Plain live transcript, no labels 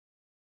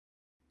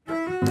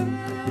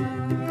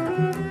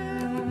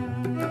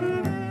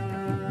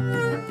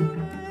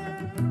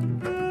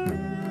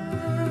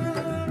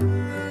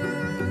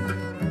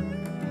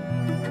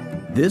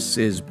This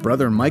is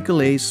Brother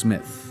Michael A.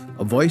 Smith,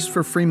 a voice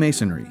for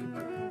Freemasonry,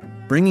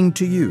 bringing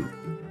to you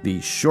the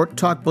Short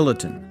Talk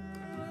Bulletin,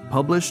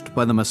 published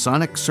by the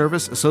Masonic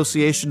Service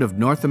Association of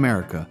North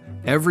America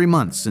every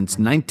month since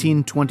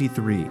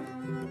 1923.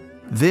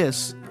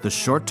 This, the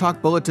Short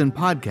Talk Bulletin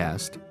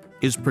podcast,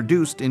 is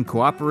produced in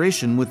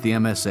cooperation with the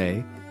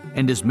MSA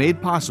and is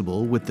made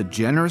possible with the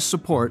generous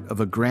support of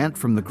a grant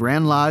from the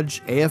Grand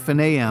Lodge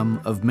AF&AM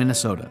of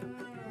Minnesota.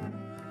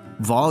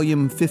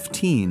 Volume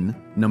 15,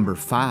 Number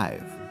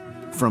 5,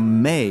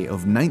 from May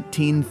of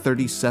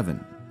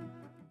 1937.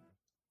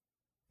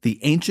 The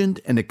Ancient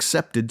and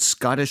Accepted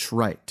Scottish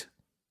Rite.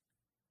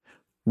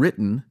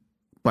 Written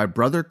by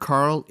Brother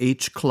Carl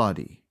H.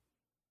 Claudy.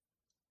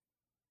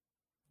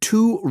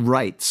 Two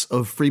rites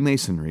of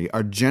Freemasonry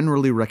are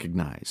generally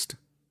recognized.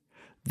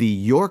 The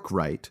York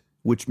Rite,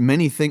 which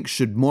many think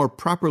should more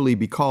properly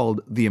be called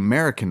the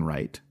American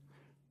Rite,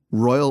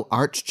 Royal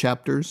Arch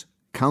Chapters,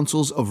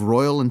 Councils of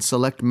Royal and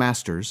Select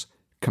Masters,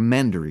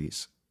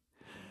 Commanderies,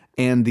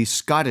 and the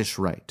Scottish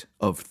Rite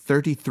of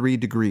 33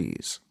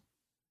 degrees.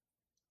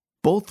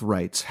 Both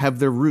rites have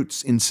their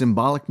roots in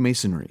symbolic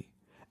Masonry,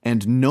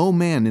 and no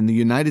man in the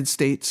United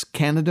States,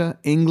 Canada,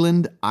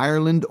 England,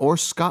 Ireland, or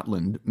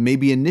Scotland may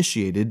be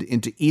initiated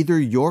into either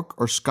York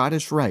or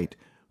Scottish Rite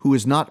who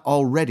is not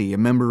already a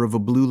member of a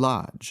Blue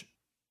Lodge.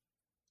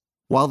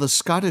 While the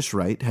Scottish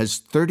Rite has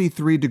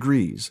 33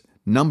 degrees,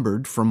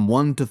 numbered from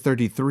 1 to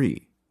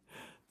 33,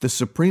 the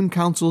Supreme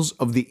Councils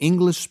of the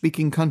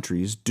English-speaking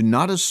countries do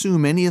not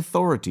assume any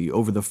authority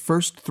over the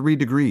first 3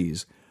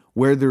 degrees,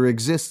 where there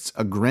exists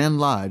a Grand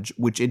Lodge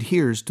which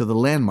adheres to the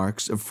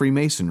landmarks of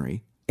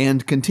Freemasonry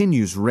and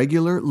continues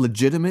regular,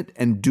 legitimate,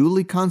 and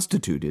duly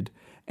constituted,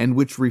 and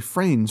which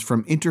refrains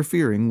from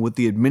interfering with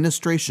the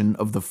administration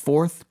of the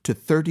 4th to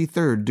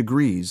 33rd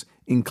degrees,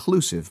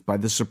 inclusive by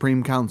the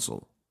Supreme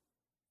Council.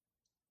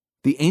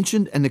 The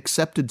ancient and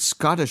accepted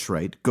Scottish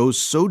Rite goes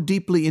so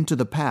deeply into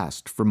the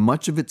past for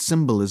much of its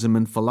symbolism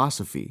and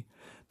philosophy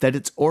that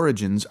its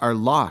origins are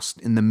lost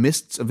in the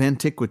mists of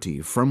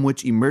antiquity from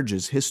which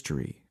emerges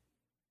history.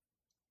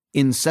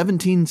 In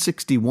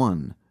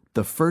 1761,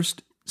 the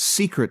first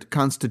secret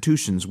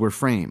constitutions were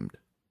framed.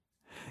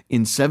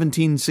 In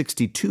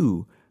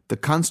 1762, the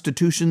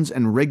Constitutions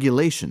and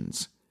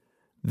Regulations,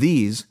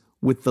 these,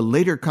 with the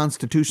later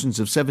constitutions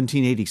of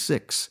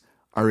 1786,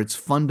 are its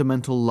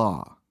fundamental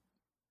law.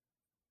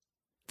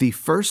 The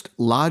first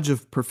Lodge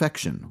of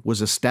Perfection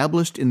was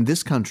established in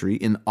this country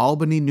in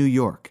Albany, New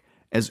York,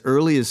 as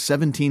early as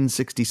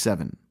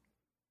 1767.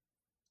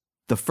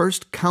 The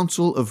first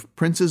Council of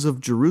Princes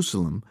of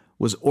Jerusalem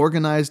was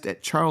organized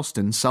at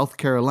Charleston, South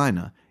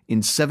Carolina, in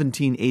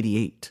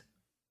 1788.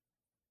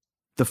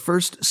 The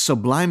first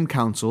Sublime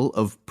Council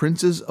of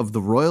Princes of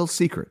the Royal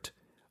Secret,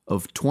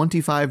 of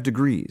 25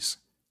 degrees.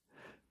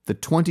 The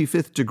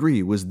 25th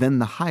degree was then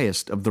the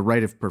highest of the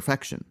Rite of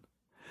Perfection,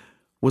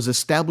 was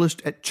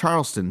established at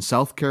Charleston,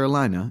 South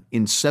Carolina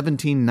in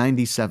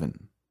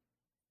 1797.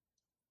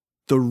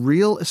 The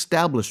real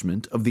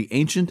establishment of the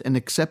ancient and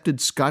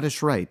accepted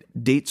Scottish Rite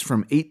dates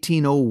from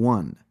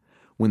 1801,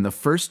 when the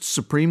first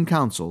Supreme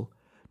Council,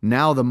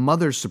 now the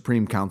Mother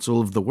Supreme Council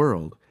of the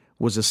world,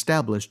 was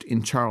established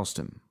in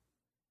Charleston.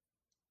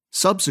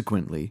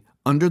 Subsequently,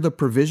 under the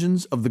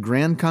provisions of the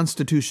Grand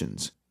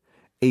Constitutions,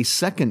 a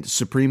second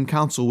Supreme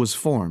Council was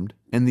formed,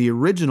 and the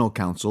original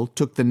council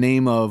took the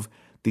name of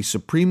the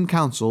Supreme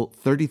Council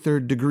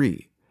 33rd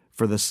Degree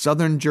for the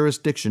Southern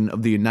Jurisdiction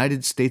of the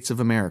United States of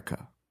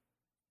America.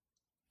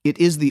 It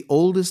is the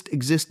oldest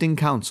existing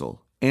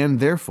council, and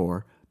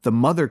therefore the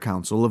Mother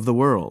Council of the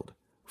world,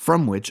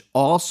 from which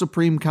all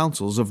Supreme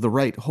Councils of the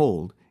Rite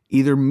hold,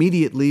 either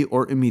mediately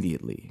or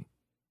immediately.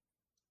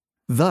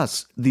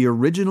 Thus, the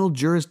original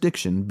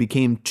jurisdiction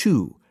became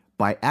 2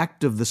 by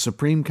act of the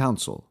Supreme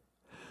Council,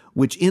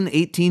 which in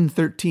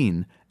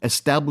 1813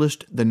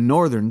 established the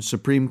Northern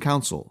Supreme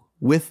Council,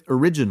 with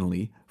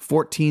originally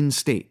 14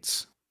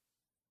 states: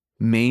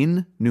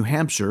 Maine, New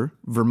Hampshire,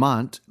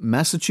 Vermont,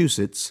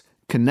 Massachusetts,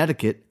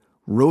 Connecticut,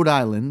 Rhode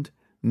Island,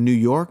 New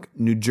York,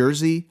 New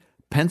Jersey,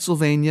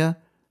 Pennsylvania,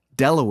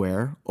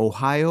 Delaware,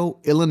 Ohio,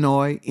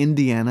 Illinois,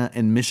 Indiana,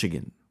 and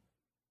Michigan.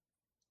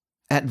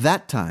 At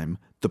that time,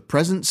 the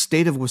present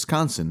state of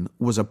Wisconsin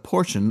was a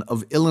portion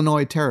of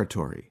Illinois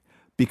Territory,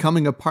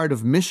 becoming a part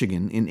of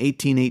Michigan in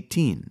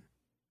 1818.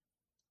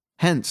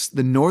 Hence,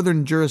 the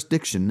northern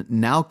jurisdiction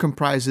now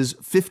comprises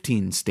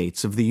 15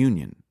 states of the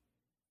Union.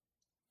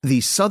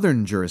 The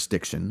southern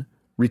jurisdiction,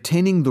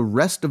 retaining the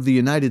rest of the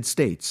United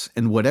States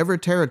and whatever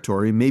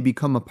territory may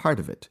become a part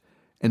of it,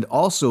 and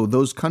also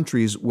those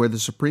countries where the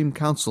Supreme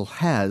Council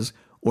has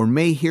or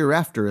may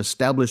hereafter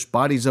establish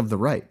bodies of the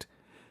Rite,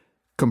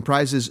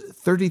 comprises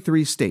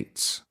 33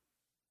 states: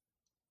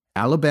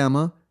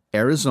 Alabama,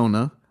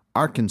 Arizona,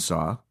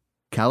 Arkansas,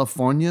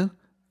 California,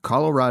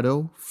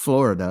 Colorado,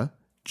 Florida,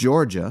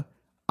 Georgia,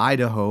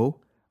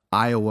 Idaho,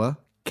 Iowa,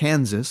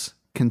 Kansas,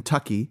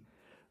 Kentucky,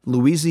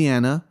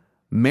 Louisiana,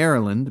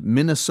 Maryland,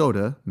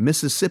 Minnesota,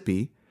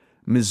 Mississippi,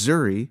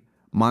 Missouri,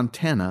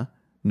 Montana,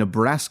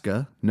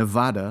 Nebraska,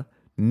 Nevada,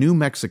 New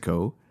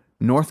Mexico,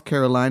 North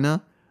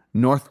Carolina,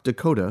 North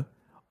Dakota,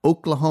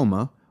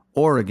 Oklahoma,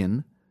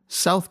 Oregon,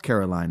 South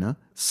Carolina,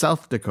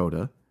 South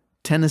Dakota,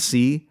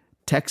 Tennessee,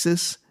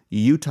 Texas,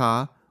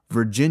 Utah,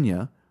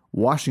 Virginia,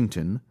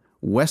 Washington,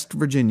 West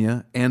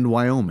Virginia, and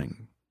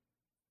Wyoming.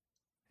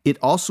 It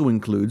also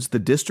includes the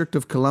District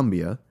of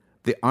Columbia,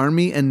 the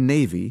Army and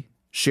Navy,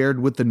 shared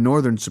with the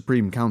Northern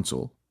Supreme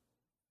Council,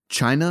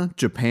 China,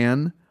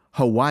 Japan,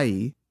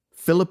 Hawaii,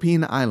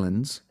 Philippine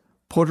Islands,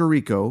 Puerto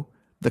Rico,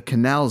 the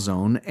Canal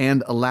Zone,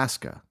 and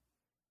Alaska.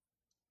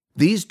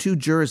 These two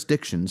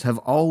jurisdictions have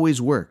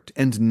always worked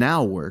and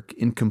now work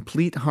in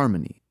complete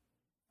harmony,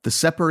 the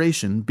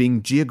separation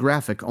being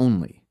geographic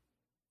only.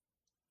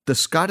 The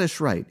Scottish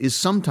Rite is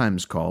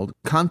sometimes called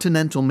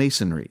continental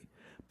Masonry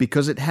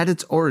because it had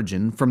its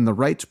origin from the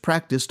rites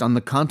practiced on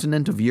the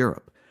continent of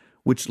Europe,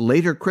 which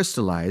later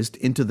crystallized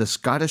into the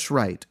Scottish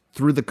Rite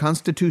through the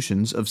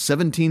constitutions of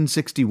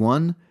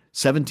 1761,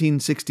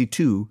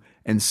 1762,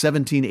 and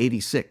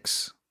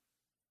 1786.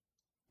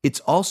 It's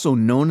also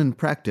known and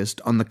practiced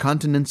on the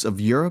continents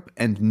of Europe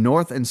and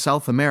North and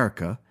South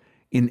America,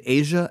 in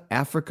Asia,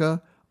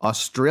 Africa,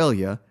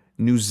 Australia,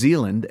 New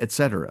Zealand,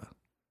 etc.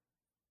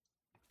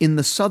 In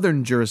the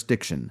southern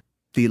jurisdiction,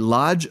 the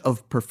Lodge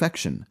of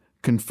Perfection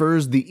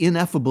confers the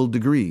ineffable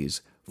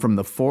degrees from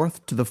the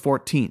 4th to the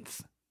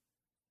 14th.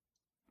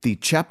 The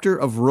Chapter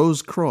of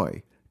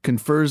Rose-Croix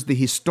confers the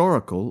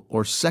historical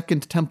or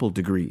Second Temple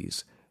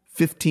degrees,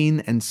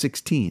 15 and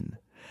 16,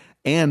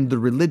 and the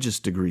religious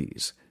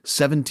degrees,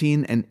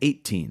 17 and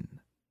 18.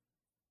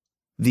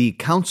 The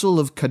Council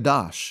of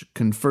Kadash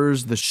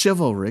confers the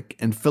chivalric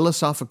and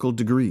philosophical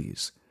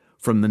degrees,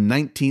 from the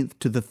 19th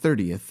to the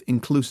 30th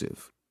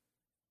inclusive.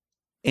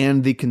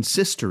 And the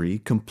Consistory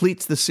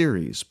completes the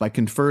series by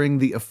conferring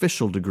the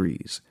official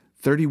degrees,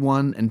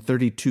 31 and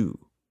 32.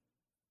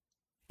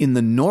 In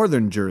the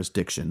northern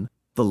jurisdiction,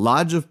 the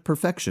Lodge of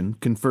Perfection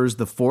confers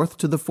the 4th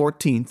to the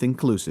 14th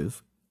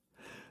inclusive,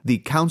 the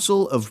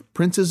Council of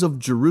Princes of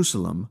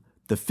Jerusalem,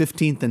 the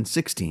 15th and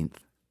 16th,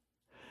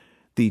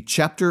 the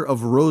Chapter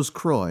of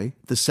Rose-Croix,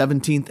 the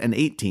 17th and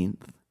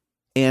 18th,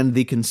 and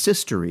the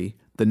Consistory,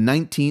 the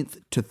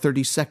 19th to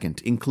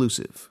 32nd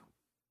inclusive.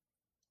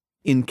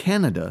 In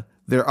Canada,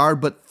 there are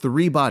but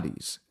 3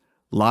 bodies: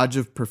 Lodge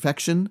of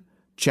Perfection,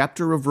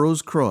 Chapter of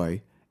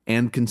Rose-Croix,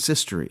 and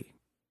Consistory.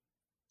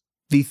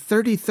 The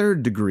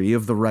 33rd degree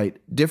of the rite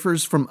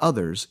differs from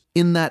others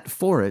in that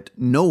for it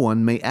no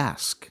one may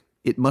ask.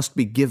 It must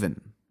be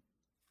given.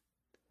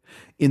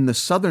 In the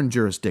southern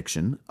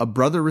jurisdiction, a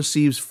brother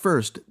receives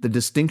first the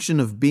distinction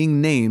of being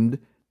named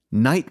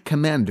Knight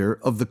Commander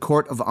of the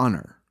Court of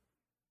Honor.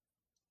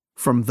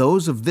 From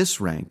those of this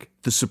rank,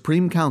 the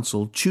Supreme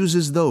Council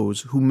chooses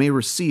those who may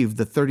receive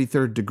the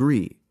 33rd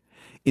degree,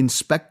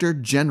 Inspector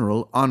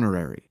General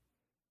Honorary.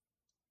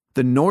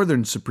 The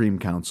Northern Supreme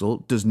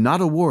Council does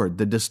not award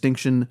the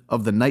distinction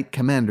of the Knight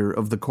Commander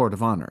of the Court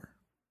of Honor.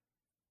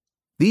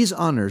 These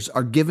honors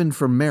are given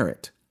for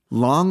merit,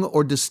 long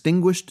or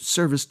distinguished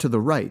service to the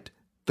rite,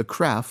 the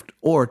craft,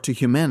 or to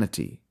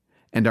humanity,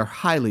 and are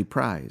highly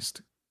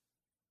prized.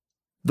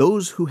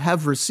 Those who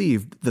have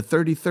received the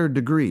 33rd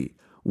degree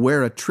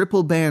wear a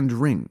triple band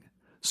ring,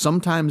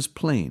 sometimes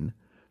plain,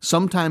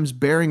 sometimes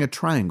bearing a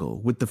triangle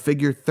with the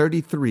figure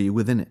 33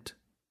 within it.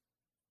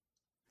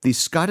 The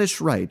Scottish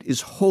Rite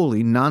is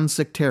wholly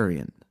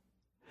non-sectarian.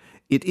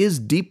 It is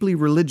deeply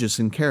religious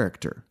in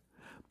character,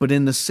 but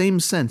in the same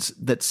sense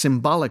that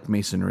symbolic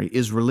Masonry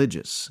is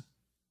religious.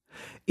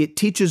 It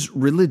teaches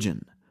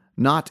religion,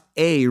 not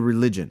a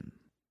religion.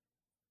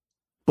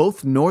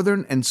 Both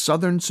Northern and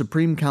Southern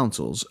Supreme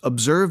Councils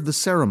observe the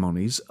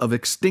ceremonies of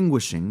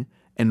extinguishing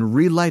and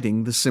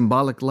relighting the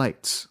symbolic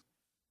lights,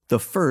 the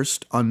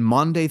first on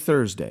Maundy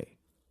Thursday,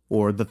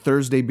 or the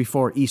Thursday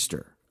before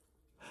Easter,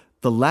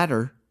 the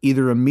latter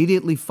either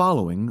immediately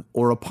following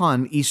or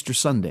upon Easter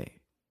Sunday.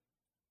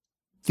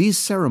 These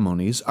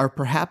ceremonies are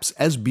perhaps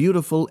as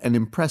beautiful and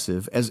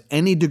impressive as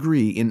any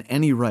degree in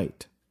any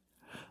rite,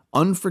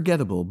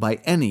 unforgettable by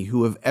any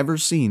who have ever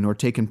seen or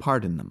taken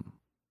part in them.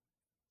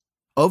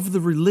 Of the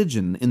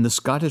religion in the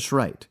Scottish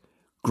Rite,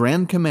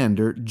 Grand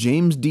Commander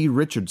James D.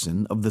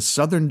 Richardson of the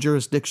Southern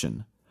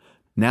Jurisdiction,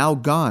 now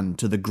gone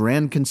to the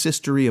Grand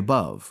Consistory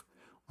above,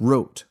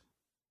 wrote,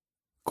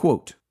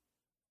 quote,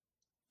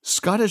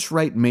 "Scottish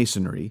Rite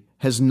Masonry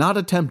has not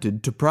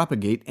attempted to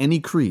propagate any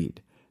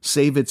creed,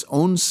 save its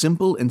own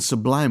simple and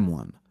sublime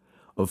one,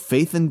 of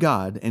faith in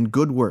God and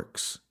good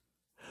works.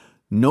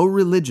 No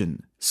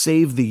religion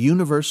save the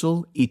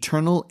universal,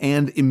 eternal,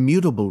 and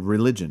immutable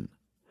religion,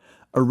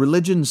 a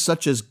religion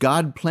such as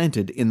God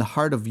planted in the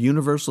heart of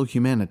universal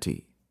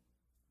humanity.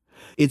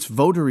 Its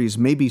votaries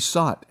may be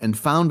sought and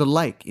found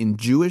alike in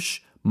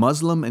Jewish,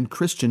 Muslim, and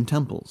Christian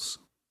temples.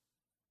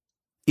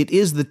 It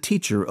is the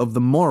teacher of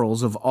the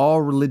morals of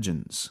all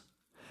religions.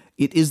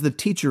 It is the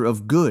teacher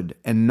of good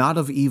and not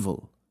of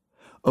evil,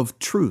 of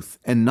truth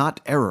and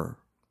not error.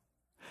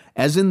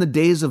 As in the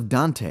days of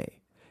Dante,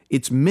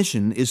 its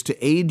mission is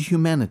to aid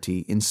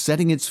humanity in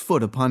setting its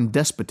foot upon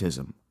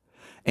despotism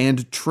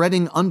and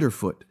treading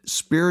underfoot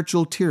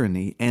spiritual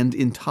tyranny and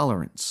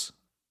intolerance."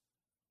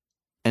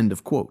 End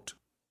of quote.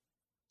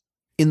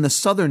 In the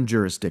southern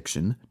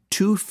jurisdiction,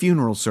 2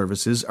 funeral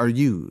services are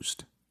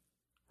used.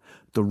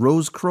 The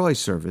Rose Croix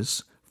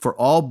service for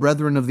all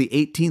brethren of the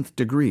 18th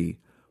degree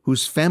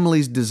whose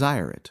families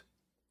desire it,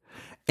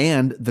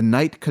 and the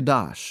Night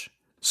Kadash,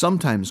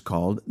 sometimes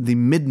called the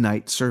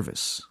Midnight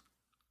Service.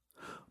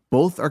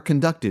 Both are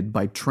conducted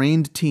by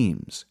trained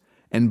teams,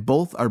 and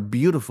both are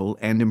beautiful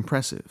and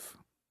impressive.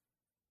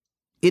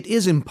 It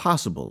is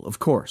impossible, of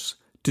course,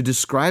 to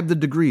describe the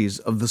degrees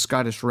of the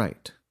Scottish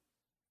Rite.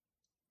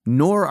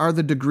 Nor are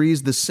the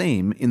degrees the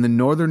same in the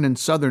Northern and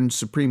Southern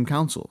Supreme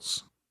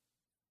Councils.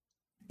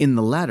 In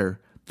the latter,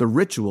 the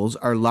rituals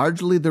are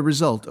largely the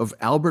result of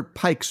Albert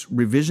Pike's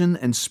revision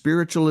and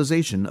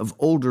spiritualization of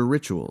older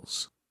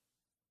rituals.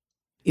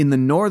 In the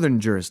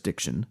Northern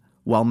jurisdiction,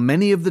 while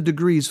many of the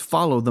degrees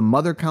follow the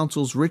Mother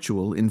Council's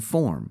ritual in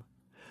form,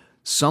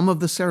 some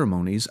of the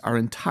ceremonies are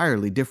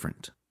entirely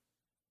different.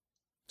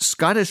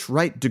 Scottish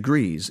Rite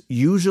degrees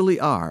usually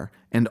are,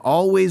 and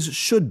always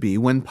should be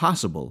when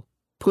possible,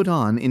 put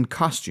on in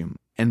costume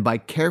and by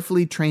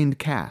carefully trained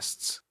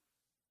castes.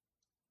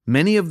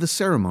 Many of the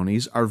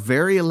ceremonies are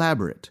very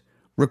elaborate,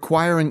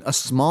 requiring a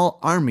small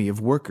army of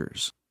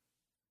workers.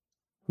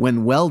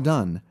 When well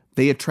done,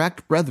 they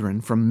attract brethren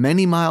from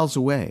many miles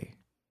away.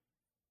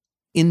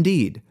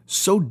 Indeed,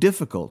 so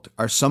difficult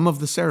are some of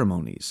the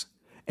ceremonies,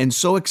 and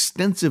so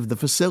extensive the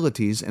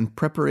facilities and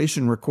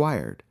preparation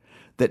required,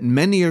 that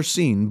many are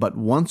seen but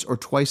once or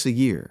twice a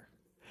year,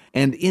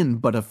 and in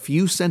but a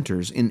few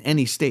centers in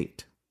any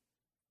state.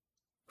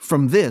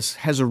 From this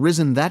has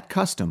arisen that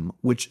custom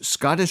which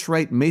Scottish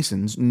Rite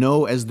Masons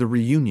know as the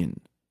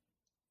Reunion,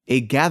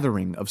 a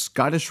gathering of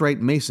Scottish Rite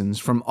Masons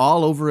from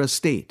all over a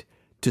state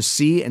to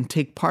see and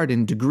take part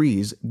in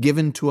degrees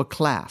given to a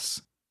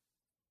class.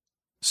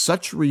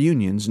 Such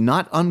reunions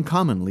not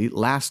uncommonly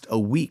last a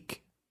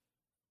week.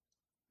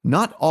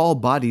 Not all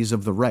bodies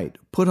of the Rite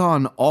put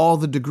on all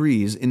the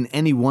degrees in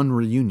any one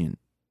reunion.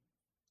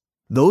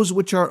 Those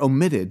which are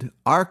omitted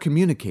are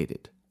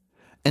communicated,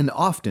 and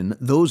often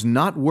those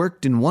not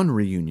worked in one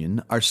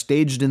reunion are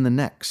staged in the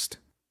next.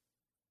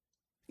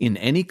 In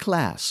any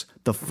class,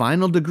 the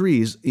final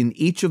degrees in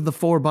each of the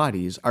 4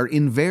 bodies are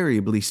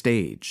invariably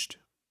staged.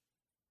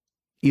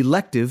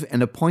 Elective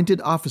and appointed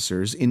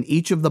officers in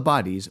each of the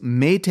bodies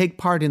may take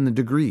part in the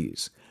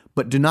degrees,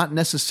 but do not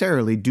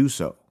necessarily do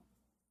so.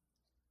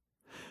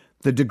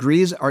 The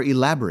degrees are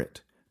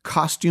elaborate,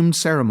 costumed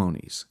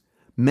ceremonies,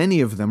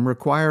 many of them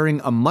requiring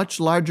a much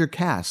larger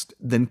cast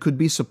than could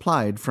be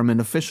supplied from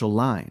an official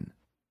line.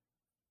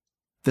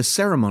 The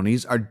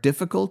ceremonies are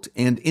difficult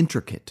and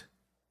intricate.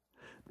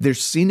 Their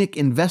scenic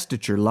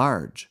investiture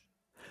large.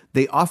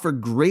 They offer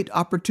great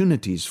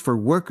opportunities for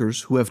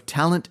workers who have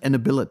talent and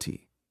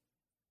ability.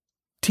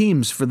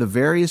 Teams for the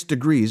various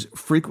degrees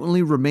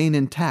frequently remain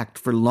intact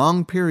for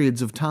long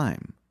periods of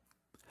time,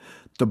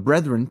 the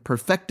brethren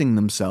perfecting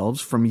themselves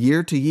from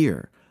year to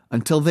year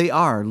until they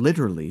are,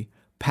 literally,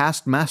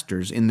 past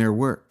masters in their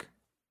work.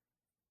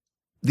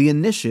 The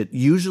initiate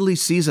usually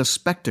sees a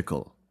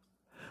spectacle.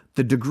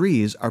 The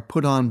degrees are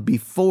put on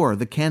before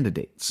the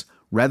candidates,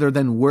 rather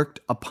than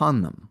worked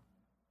upon them,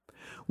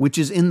 which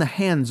is in the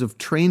hands of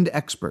trained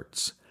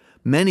experts,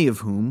 many of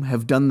whom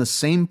have done the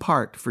same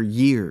part for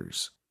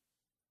years.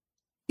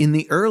 In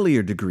the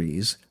earlier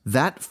degrees,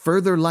 that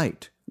further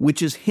light,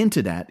 which is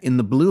hinted at in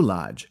the Blue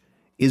Lodge,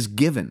 is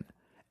given,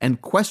 and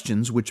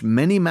questions which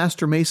many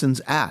Master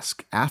Masons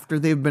ask after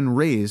they've been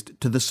raised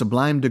to the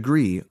sublime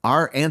degree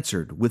are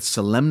answered with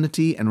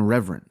solemnity and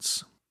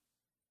reverence.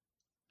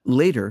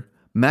 Later,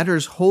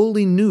 matters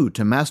wholly new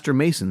to Master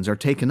Masons are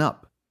taken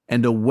up,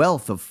 and a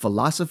wealth of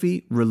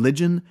philosophy,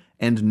 religion,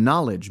 and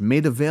knowledge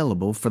made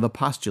available for the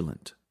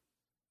postulant.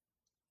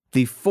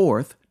 The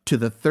 4th to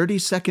the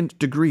 32nd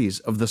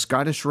degrees of the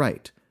Scottish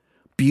Rite,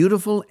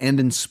 beautiful and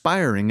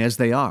inspiring as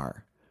they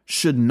are,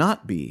 should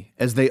not be,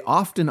 as they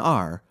often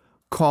are,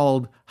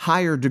 called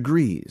higher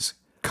degrees,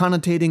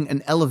 connotating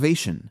an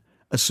elevation,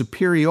 a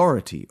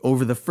superiority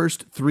over the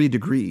first 3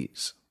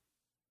 degrees.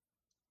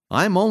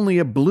 "I'm only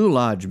a Blue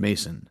Lodge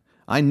Mason.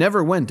 I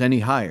never went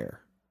any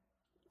higher."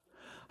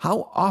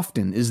 How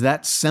often is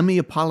that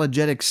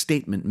semi-apologetic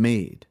statement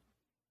made?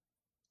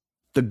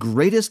 The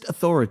greatest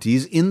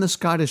authorities in the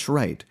Scottish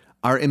Rite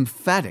are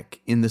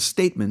emphatic in the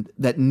statement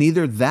that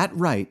neither that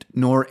rite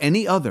nor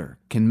any other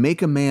can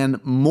make a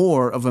man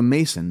more of a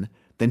Mason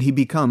than he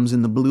becomes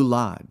in the Blue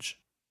Lodge.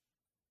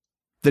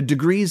 The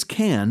degrees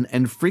can,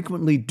 and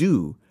frequently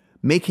do,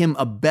 make him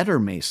a better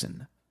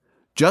Mason,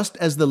 just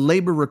as the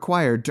labor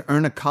required to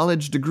earn a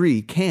college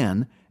degree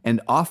can,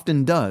 and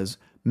often does,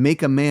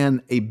 make a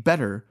man a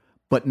better,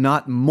 but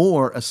not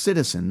more a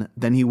citizen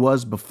than he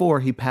was before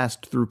he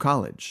passed through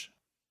college.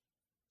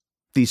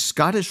 The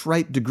Scottish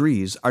Rite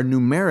degrees are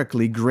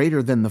numerically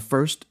greater than the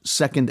 1st,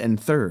 2nd, and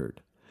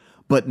 3rd,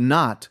 but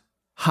not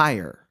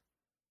higher.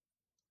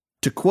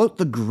 To quote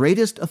the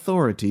greatest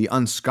authority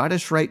on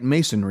Scottish Rite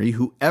Masonry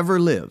who ever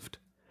lived,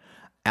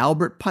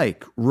 Albert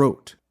Pike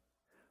wrote,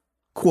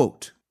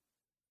 quote,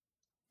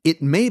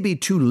 "It may be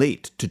too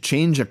late to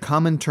change a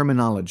common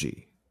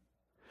terminology,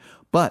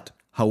 but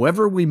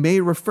However we may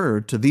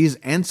refer to these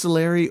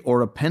ancillary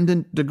or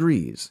appendant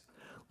degrees,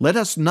 let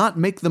us not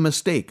make the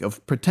mistake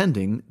of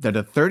pretending that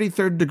a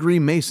 33rd degree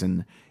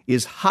Mason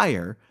is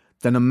higher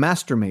than a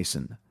Master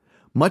Mason,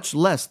 much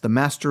less the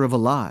Master of a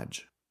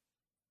Lodge.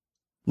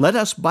 Let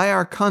us by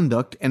our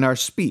conduct and our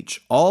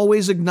speech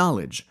always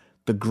acknowledge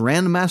the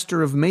Grand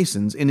Master of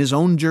Masons in his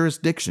own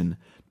jurisdiction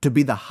to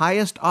be the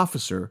highest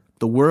officer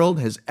the world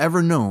has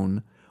ever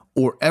known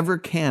or ever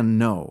can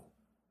know.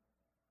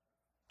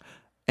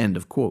 End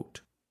of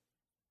quote.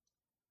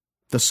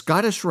 The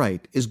Scottish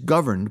Rite is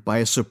governed by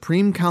a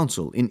Supreme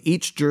Council in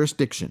each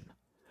jurisdiction,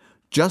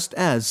 just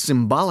as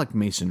symbolic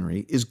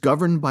Masonry is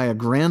governed by a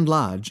Grand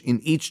Lodge in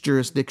each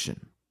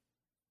jurisdiction.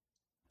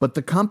 But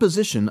the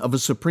composition of a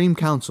Supreme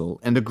Council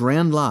and a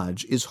Grand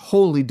Lodge is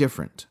wholly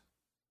different.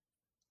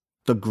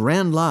 The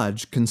Grand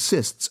Lodge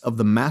consists of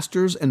the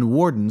Masters and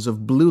Wardens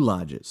of Blue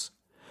Lodges,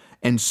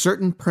 and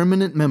certain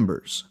permanent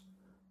members,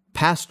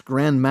 past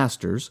Grand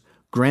Masters,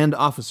 Grand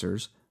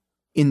Officers,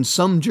 in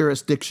some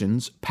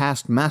jurisdictions,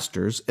 past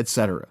Masters,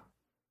 etc.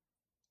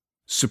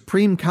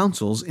 Supreme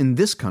Councils in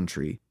this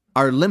country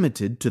are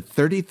limited to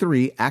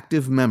 33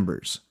 active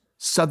members,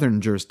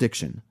 Southern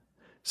jurisdiction,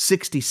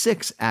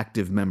 66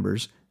 active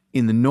members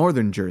in the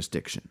Northern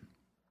jurisdiction.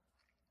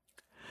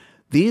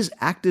 These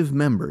active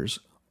members,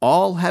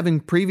 all having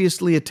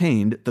previously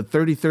attained the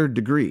 33rd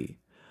degree,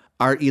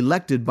 are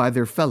elected by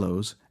their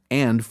fellows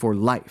and for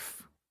life.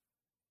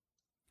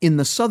 In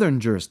the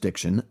Southern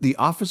jurisdiction, the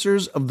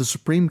officers of the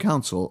Supreme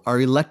Council are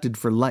elected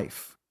for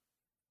life.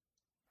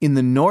 In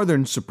the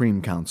Northern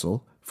Supreme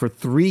Council, for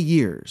 3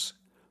 years,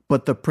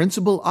 but the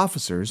principal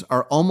officers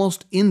are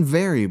almost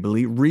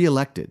invariably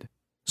re-elected,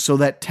 so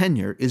that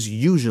tenure is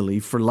usually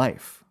for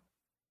life.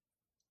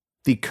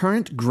 The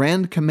current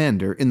Grand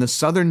Commander in the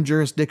Southern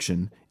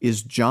jurisdiction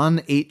is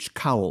John H.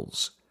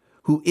 Cowles,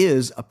 who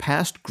is a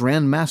past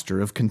Grand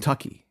Master of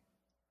Kentucky.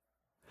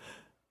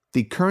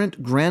 The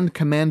current Grand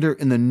Commander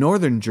in the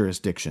Northern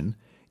jurisdiction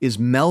is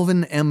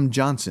Melvin M.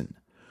 Johnson,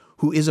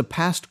 who is a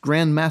past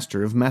Grand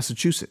Master of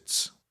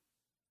Massachusetts.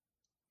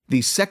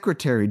 The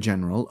Secretary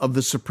General of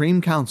the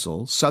Supreme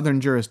Council, Southern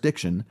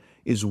jurisdiction,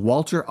 is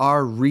Walter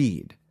R.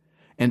 Reed,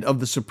 and of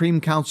the Supreme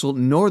Council,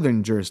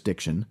 Northern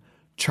jurisdiction,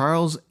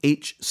 Charles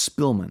H.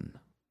 Spillman.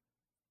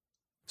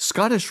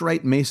 Scottish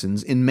Rite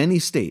Masons in many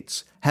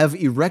states have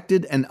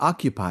erected and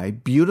occupy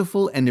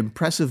beautiful and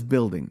impressive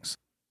buildings,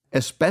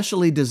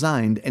 especially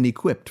designed and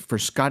equipped for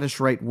Scottish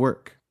Rite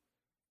work.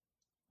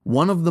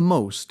 One of the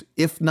most,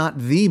 if not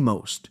the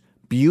most,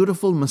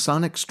 beautiful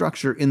Masonic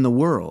structure in the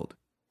world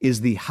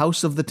is the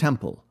House of the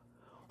Temple,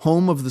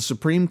 home of the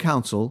Supreme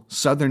Council,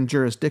 Southern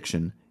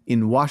jurisdiction,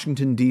 in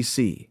Washington,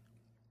 D.C.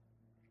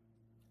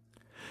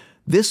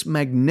 This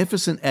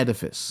magnificent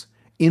edifice,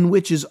 in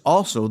which is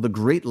also the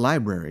great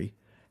library,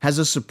 has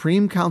a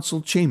Supreme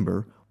Council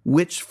chamber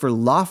which, for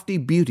lofty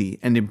beauty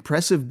and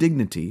impressive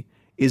dignity,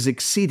 is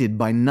exceeded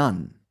by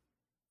none.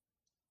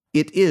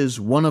 It is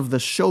one of the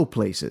show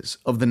places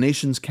of the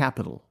nation's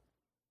capital.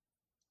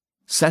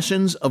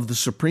 Sessions of the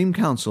Supreme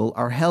Council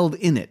are held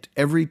in it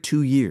every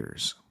 2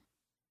 years.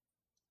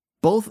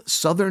 Both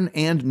Southern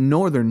and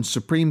Northern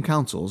Supreme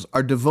Councils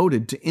are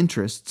devoted to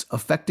interests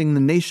affecting the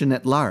nation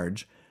at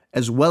large,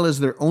 as well as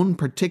their own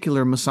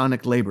particular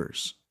Masonic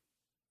labors.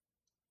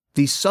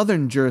 The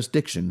Southern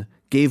jurisdiction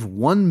gave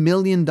 $1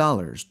 million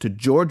to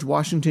George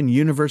Washington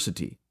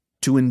University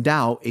to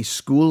endow a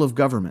school of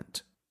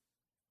government.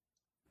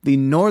 The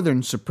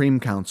Northern Supreme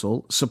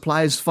Council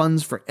supplies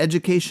funds for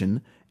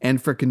education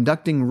and for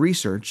conducting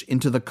research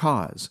into the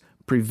cause,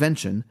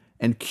 prevention,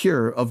 and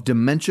cure of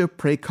dementia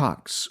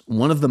praecox,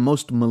 one of the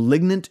most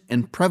malignant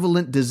and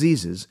prevalent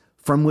diseases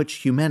from which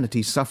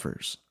humanity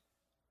suffers.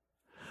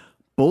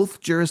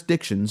 Both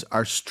jurisdictions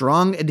are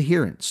strong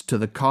adherents to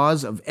the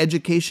cause of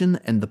education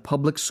and the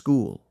public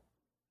school.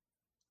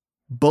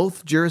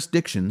 Both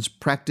jurisdictions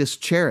practice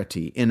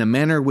charity in a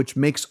manner which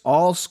makes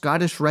all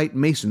Scottish Rite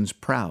Masons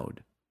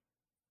proud.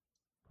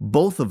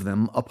 Both of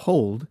them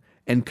uphold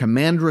and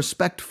command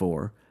respect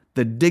for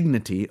the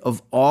dignity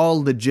of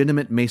all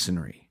legitimate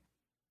Masonry.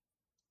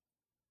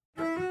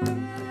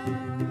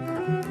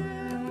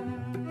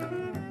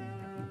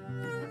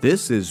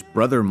 This is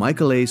Brother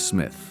Michael A.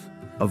 Smith,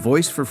 a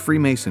voice for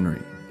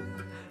Freemasonry,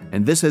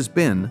 and this has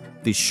been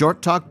the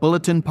Short Talk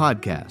Bulletin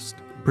podcast,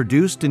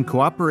 produced in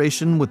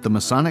cooperation with the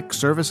Masonic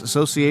Service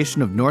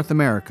Association of North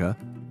America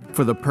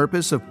for the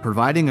purpose of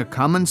providing a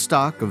common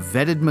stock of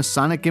vetted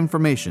Masonic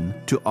information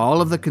to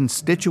all of the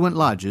constituent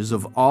lodges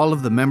of all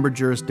of the member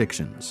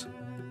jurisdictions,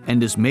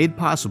 and is made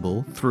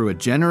possible through a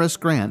generous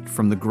grant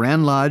from the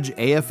Grand Lodge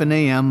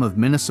AF&AM of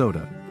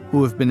Minnesota,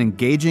 who have been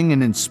engaging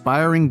and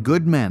inspiring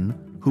good men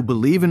who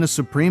believe in a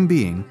supreme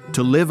being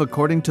to live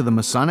according to the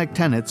Masonic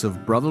tenets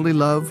of brotherly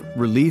love,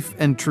 relief,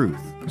 and truth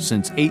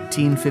since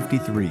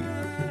 1853.